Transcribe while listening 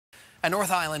A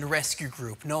North Island rescue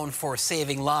group known for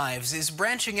saving lives is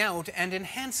branching out and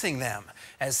enhancing them.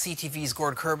 As CTV's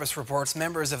Gord Kurbis reports,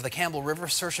 members of the Campbell River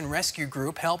Search and Rescue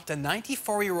Group helped a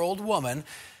 94-year-old woman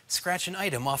scratch an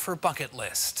item off her bucket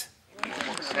list.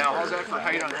 Now, how's that for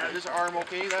height on that? Is this arm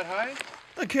okay that high?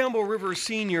 The Campbell River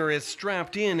senior is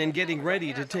strapped in and getting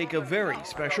ready to take a very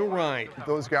special ride.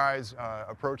 Those guys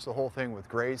approached the whole thing with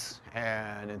grace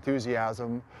and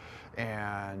enthusiasm,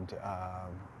 and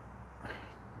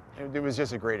it was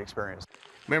just a great experience.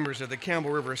 Members of the Campbell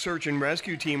River Search and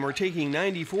Rescue Team are taking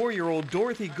 94-year-old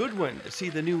Dorothy Goodwin to see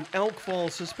the new Elk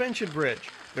Falls suspension bridge.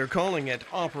 They're calling it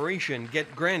Operation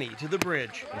Get Granny to the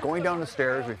Bridge. Going down the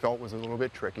stairs we felt was a little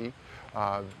bit tricky.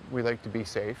 We like to be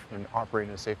safe and operate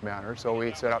in a safe manner, so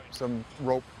we set up some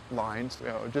rope lines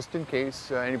just in case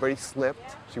anybody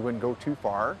slipped, she wouldn't go too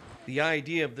far. The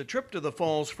idea of the trip to the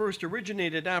falls first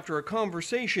originated after a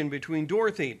conversation between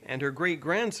Dorothy and her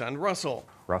great-grandson, Russell.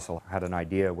 Russell had an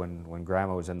idea when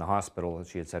Grandma was in the hospital.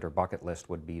 She had said her bucket list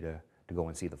would be to go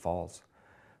and see the falls.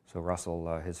 So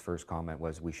Russell, his first comment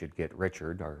was we should get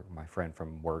Richard, my friend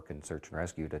from work and search and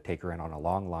rescue, to take her in on a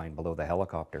long line below the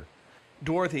helicopter.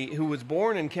 Dorothy, who was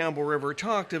born in Campbell River,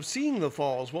 talked of seeing the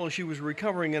falls while she was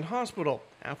recovering in hospital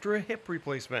after a hip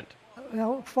replacement.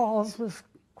 Elk Falls was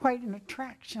quite an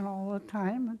attraction all the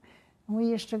time, and we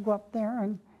used to go up there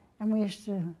and we used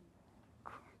to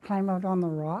climb out on the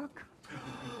rock.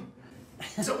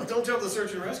 So don't tell the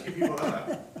search and rescue people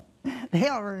that. They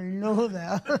already know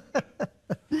that.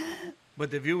 But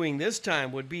the viewing this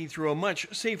time would be through a much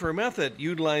safer method,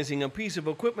 utilizing a piece of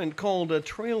equipment called a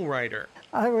trail rider.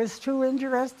 I was too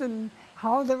interested in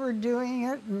how they were doing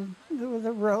it, and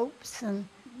the ropes, and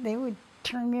they would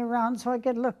turn me around so I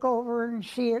could look over and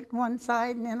see it one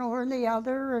side and then over the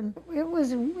other, and it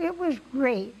was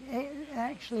great.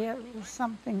 Actually, it was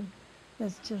something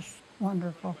that's just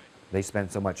wonderful. They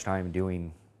spent so much time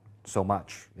doing so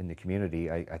much in the community.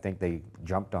 I think they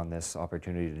jumped on this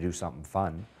opportunity to do something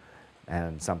fun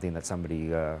and something that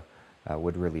somebody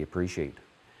would really appreciate.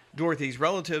 Dorothy's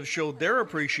relatives showed their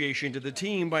appreciation to the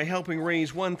team by helping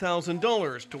raise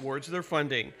 $1,000 towards their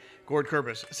funding. Gord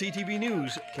Kurbis, CTV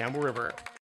News, Campbell River.